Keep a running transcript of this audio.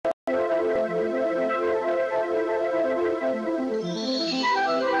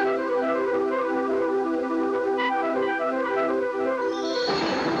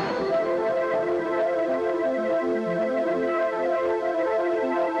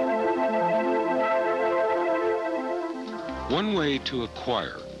One way to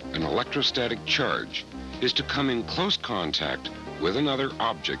acquire an electrostatic charge is to come in close contact with another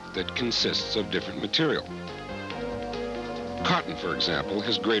object that consists of different material. Cotton, for example,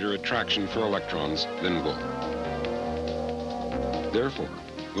 has greater attraction for electrons than wool. Therefore,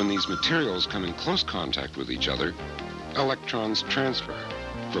 when these materials come in close contact with each other, electrons transfer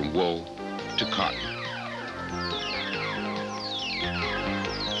from wool to cotton.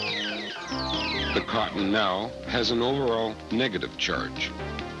 The cotton now has an overall negative charge,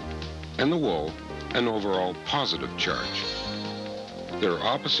 and the wool an overall positive charge. Their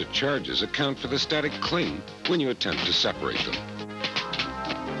opposite charges account for the static cling when you attempt to separate them.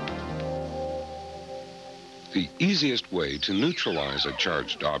 The easiest way to neutralize a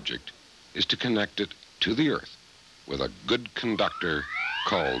charged object is to connect it to the earth with a good conductor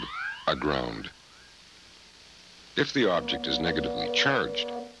called a ground. If the object is negatively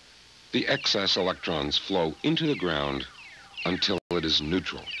charged, the excess electrons flow into the ground until it is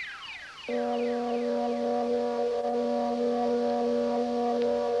neutral.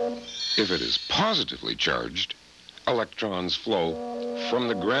 If it is positively charged, electrons flow from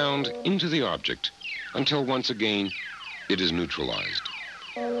the ground into the object until once again it is neutralized.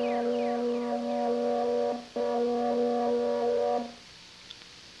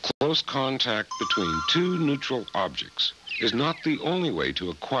 Close contact between two neutral objects is not the only way to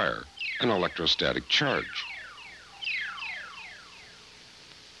acquire an electrostatic charge.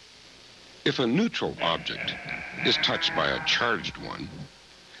 If a neutral object is touched by a charged one,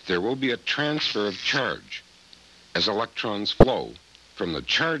 there will be a transfer of charge as electrons flow from the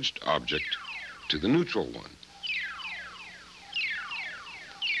charged object to the neutral one.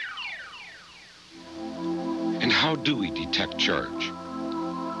 And how do we detect charge?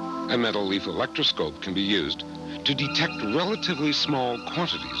 A metal leaf electroscope can be used to detect relatively small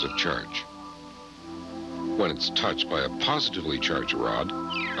quantities of charge. When it's touched by a positively charged rod,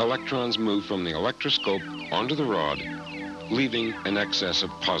 electrons move from the electroscope onto the rod, leaving an excess of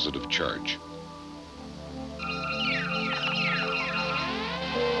positive charge.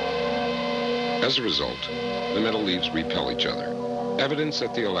 As a result, the metal leaves repel each other, evidence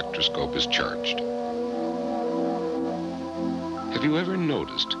that the electroscope is charged. Have you ever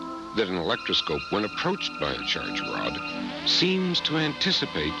noticed that an electroscope, when approached by a charged rod, seems to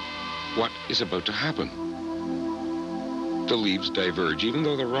anticipate what is about to happen? The leaves diverge even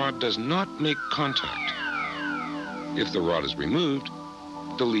though the rod does not make contact. If the rod is removed,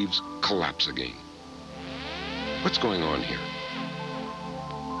 the leaves collapse again. What's going on here?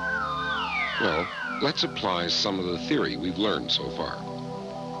 Well, let's apply some of the theory we've learned so far.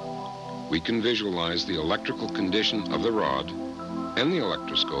 We can visualize the electrical condition of the rod and the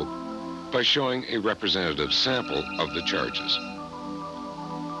electroscope by showing a representative sample of the charges.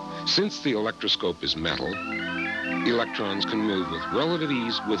 Since the electroscope is metal, electrons can move with relative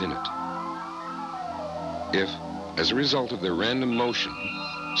ease within it. If, as a result of their random motion,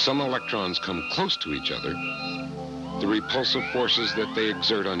 some electrons come close to each other, the repulsive forces that they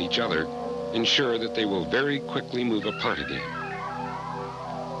exert on each other ensure that they will very quickly move apart again.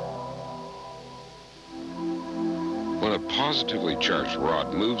 When a positively charged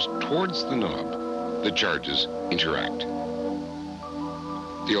rod moves towards the knob, the charges interact.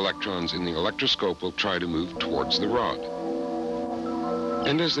 The electrons in the electroscope will try to move towards the rod.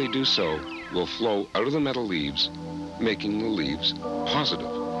 And as they do so, will flow out of the metal leaves, making the leaves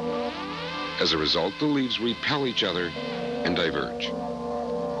positive. As a result, the leaves repel each other and diverge.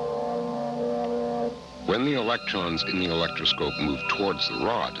 When the electrons in the electroscope move towards the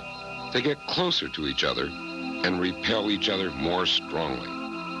rod, they get closer to each other and repel each other more strongly.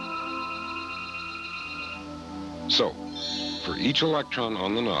 So, for each electron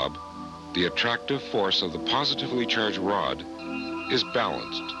on the knob, the attractive force of the positively charged rod is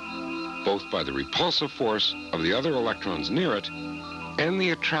balanced, both by the repulsive force of the other electrons near it and the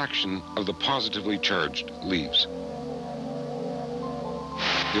attraction of the positively charged leaves.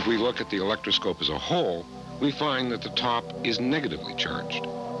 If we look at the electroscope as a whole, we find that the top is negatively charged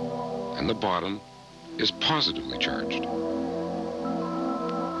and the bottom is positively charged.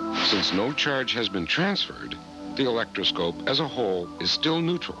 Since no charge has been transferred, the electroscope as a whole is still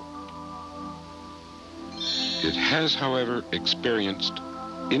neutral. It has, however, experienced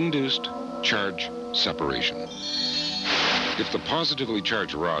induced charge separation. If the positively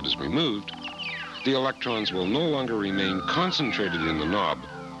charged rod is removed, the electrons will no longer remain concentrated in the knob,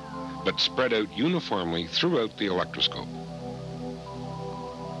 but spread out uniformly throughout the electroscope.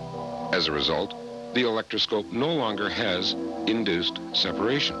 As a result, the electroscope no longer has induced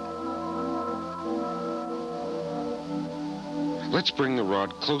separation. Let's bring the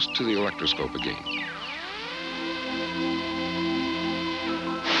rod close to the electroscope again.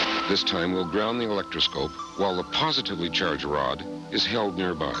 This time we'll ground the electroscope while the positively charged rod is held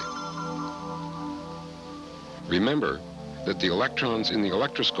nearby. Remember that the electrons in the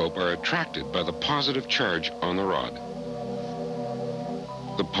electroscope are attracted by the positive charge on the rod.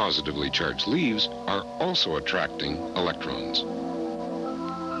 The positively charged leaves are also attracting electrons.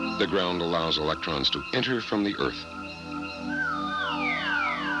 The ground allows electrons to enter from the earth.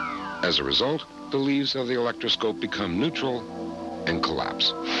 As a result, the leaves of the electroscope become neutral and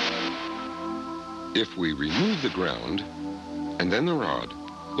collapse. If we remove the ground and then the rod,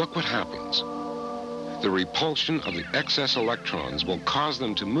 look what happens. The repulsion of the excess electrons will cause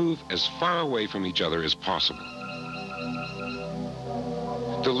them to move as far away from each other as possible.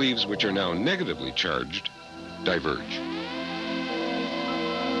 The leaves, which are now negatively charged, diverge.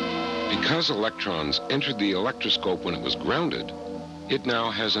 Because electrons entered the electroscope when it was grounded, it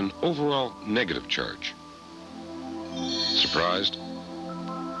now has an overall negative charge. Surprised?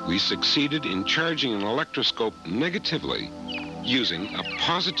 We succeeded in charging an electroscope negatively using a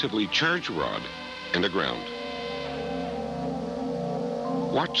positively charged rod and a ground.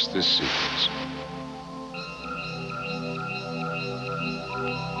 Watch this sequence.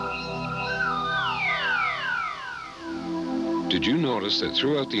 Did you notice that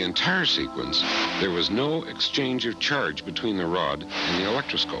throughout the entire sequence, there was no exchange of charge between the rod and the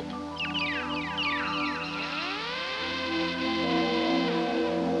electroscope?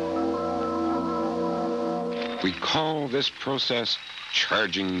 We call this process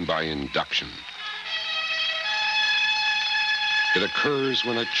charging by induction. It occurs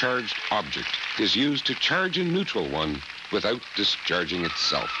when a charged object is used to charge a neutral one without discharging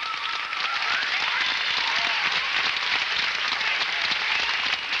itself.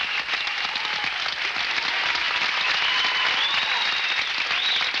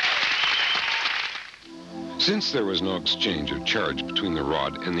 Since there was no exchange of charge between the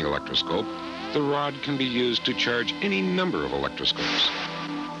rod and the electroscope, the rod can be used to charge any number of electroscopes.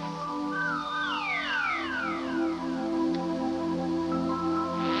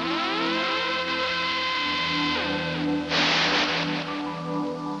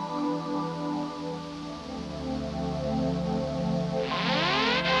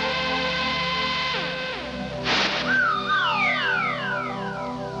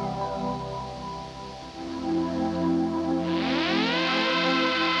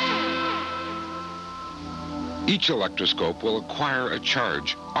 Each electroscope will acquire a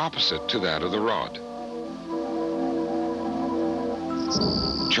charge opposite to that of the rod.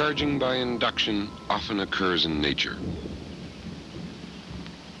 Charging by induction often occurs in nature.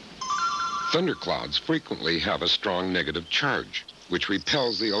 Thunderclouds frequently have a strong negative charge, which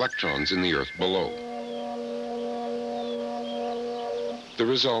repels the electrons in the earth below. The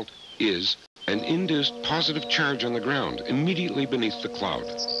result is an induced positive charge on the ground immediately beneath the cloud.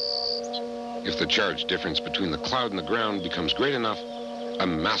 If the charge difference between the cloud and the ground becomes great enough, a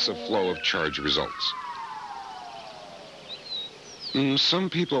massive flow of charge results. Some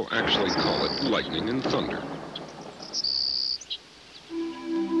people actually call it lightning and thunder.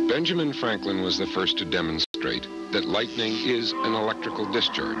 Benjamin Franklin was the first to demonstrate that lightning is an electrical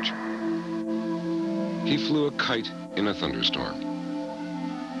discharge. He flew a kite in a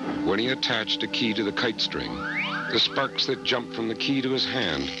thunderstorm. When he attached a key to the kite string, the sparks that jumped from the key to his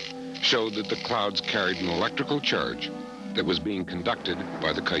hand showed that the clouds carried an electrical charge that was being conducted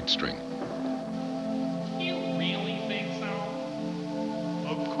by the kite string. You really think so?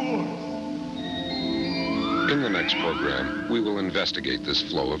 Of course. In the next program, we will investigate this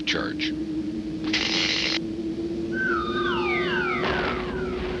flow of charge.